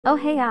Oh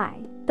hey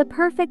the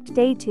perfect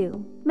day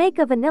to make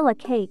a vanilla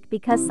cake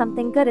because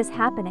something good is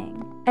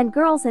happening. And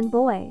girls and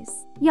boys,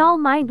 y'all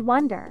mind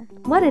wonder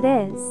what it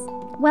is.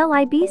 Well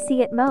I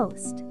see it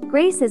most.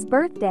 Grace's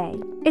birthday.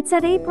 It's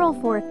at April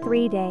 4th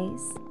 3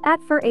 days.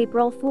 At for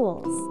April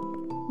Fools.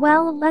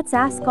 Well let's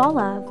ask all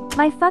of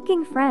my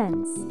fucking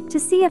friends to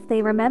see if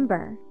they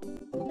remember.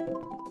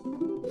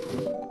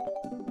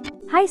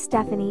 Hi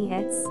Stephanie,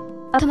 it's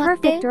a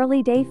perfect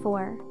early day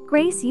for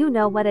Grace, you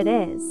know what it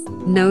is.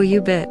 No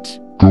you bitch.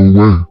 Go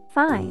away.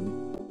 Fine.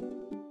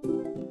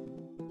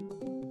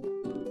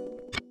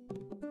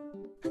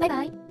 Bye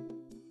bye.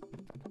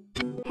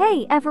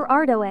 Hey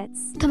Everardo,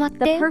 it's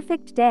the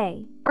perfect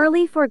day.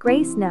 Early for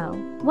Grace, know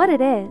what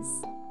it is.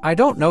 I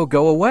don't know,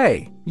 go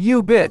away,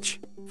 you bitch.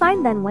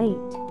 Fine then, wait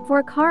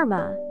for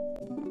karma.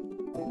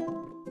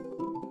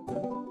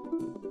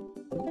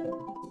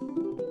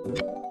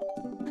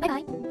 Bye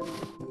bye.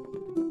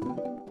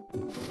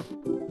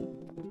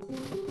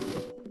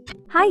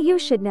 Hi, you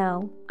should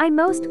know. I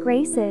most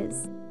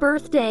Grace's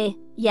Birthday.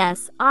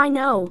 Yes, I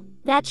know.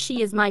 That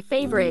she is my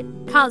favorite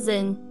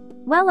cousin.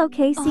 Well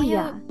okay, see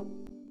ya.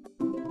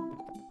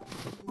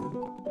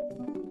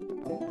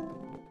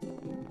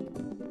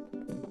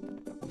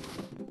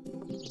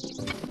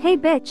 Hey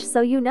bitch, so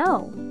you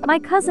know my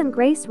cousin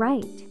Grace,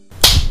 right?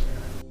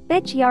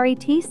 Bitch yari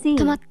tc.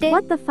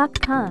 What the fuck,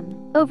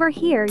 come over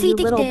here you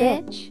little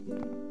bitch.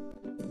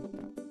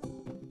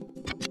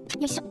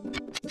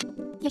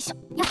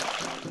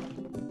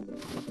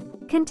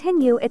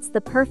 Continue, it's the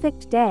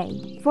perfect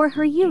day for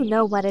her, you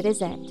know what it is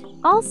it.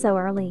 Also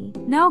early.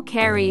 No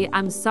Carrie,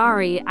 I'm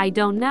sorry, I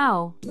don't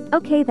know.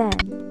 Okay then,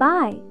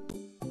 bye.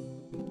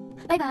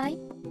 Bye bye.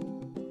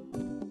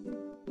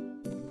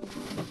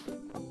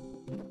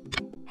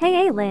 Hey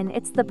Aylin,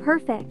 it's the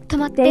perfect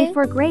day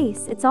for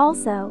Grace, it's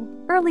also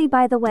early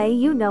by the way,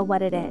 you know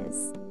what it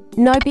is.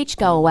 No bitch,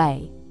 go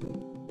away.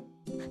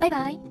 Bye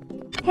bye.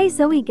 Hey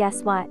Zoe,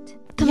 guess what?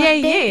 Yeah,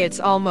 it's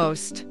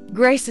almost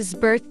Grace's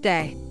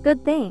birthday.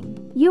 Good thing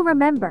you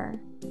remember.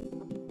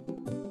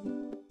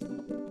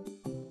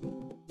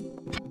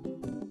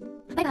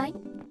 Bye bye.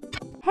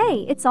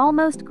 Hey, it's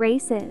almost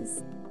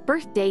Grace's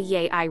Birthday,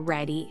 yay, I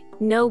ready.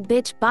 No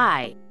bitch,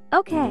 bye.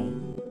 Okay.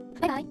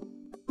 Bye bye.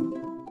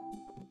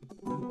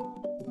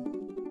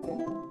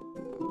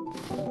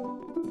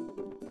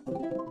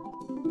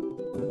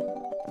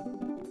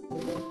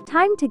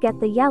 Time to get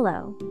the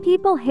yellow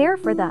people hair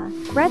for the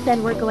red,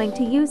 then we're going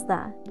to use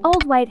the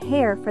old white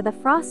hair for the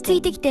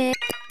frosting.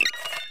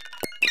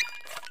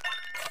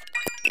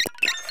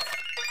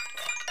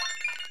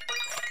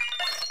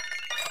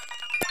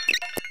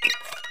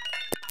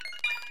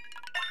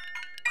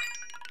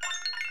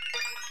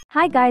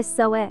 Hi guys,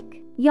 so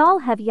ick. Y'all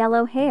have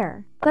yellow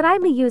hair, but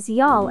I'ma use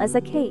y'all as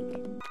a cake.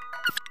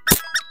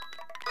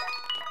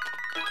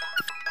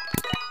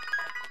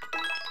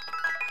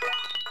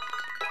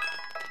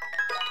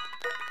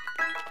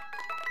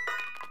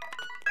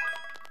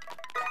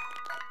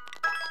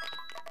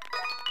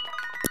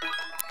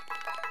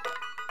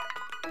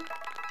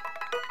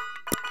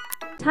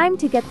 Time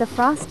to get the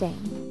frosting.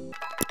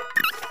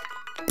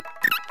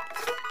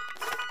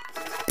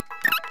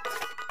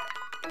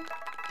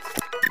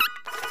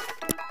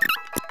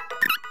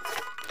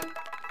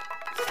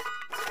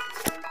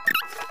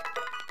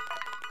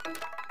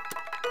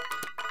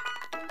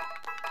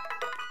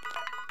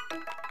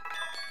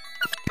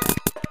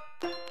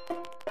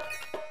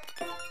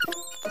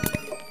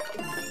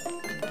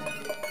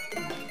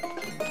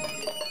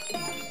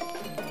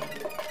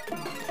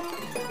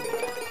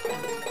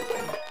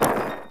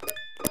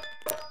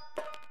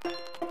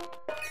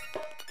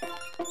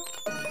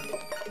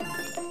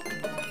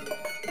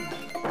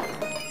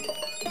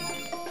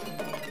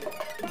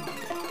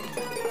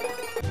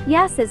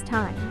 Yes, it's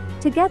time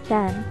to get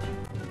them.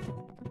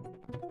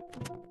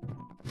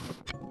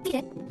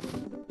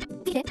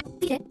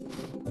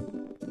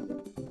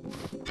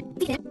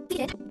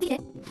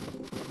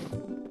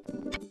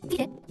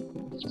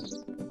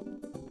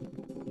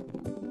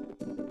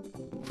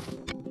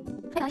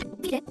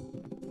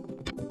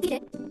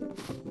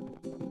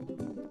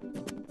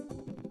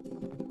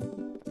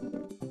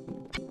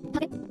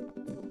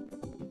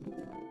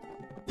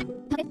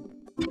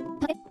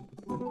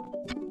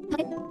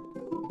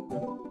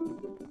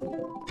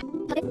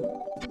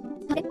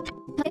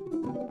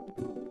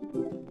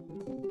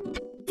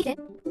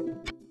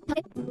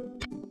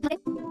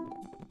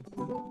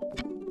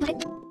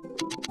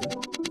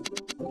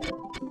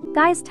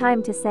 Guys,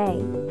 time to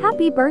say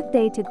happy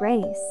birthday to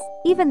Grace,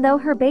 even though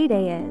her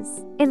birthday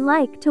is in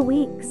like 2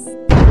 weeks.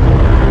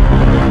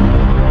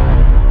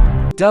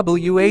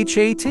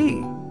 WHAT.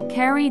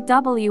 Carrie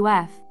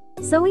WF.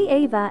 Zoe,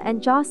 Ava,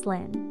 and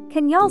Jocelyn,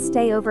 can y'all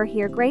stay over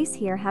here? Grace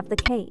here have the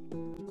cake.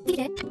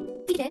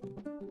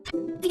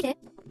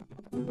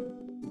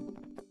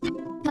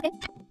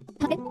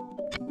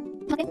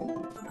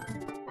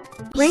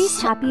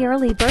 Grace, happy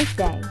early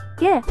birthday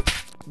gift.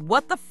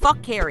 What the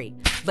fuck, Carrie?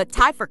 But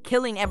tie for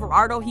killing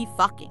Everardo, he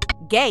fucking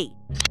gay.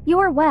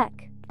 You're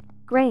weck.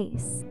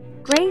 Grace.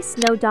 Grace,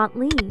 no, don't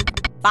leave.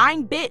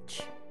 Fine,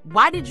 bitch.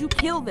 Why did you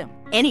kill them?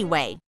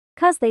 Anyway,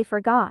 'Cause they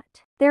forgot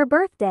their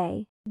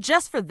birthday.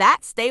 just for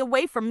that, stay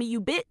away from me, you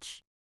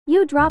bitch.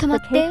 You dropped the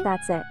Tomate? cake,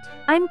 that's it.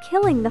 I'm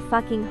killing the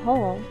fucking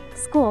whole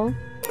school.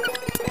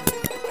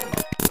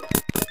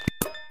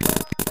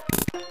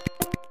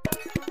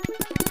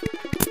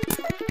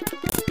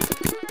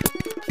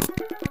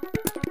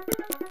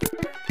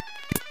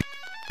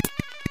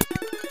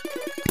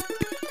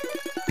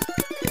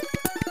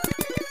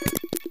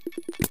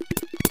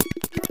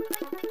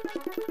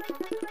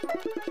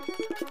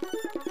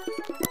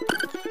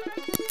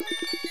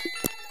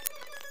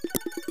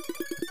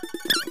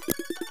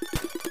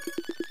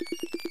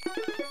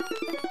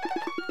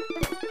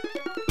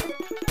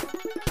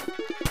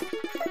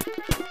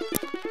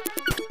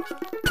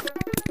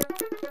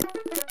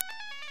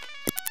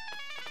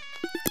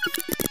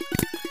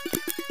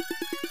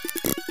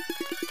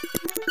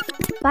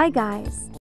 Bye guys.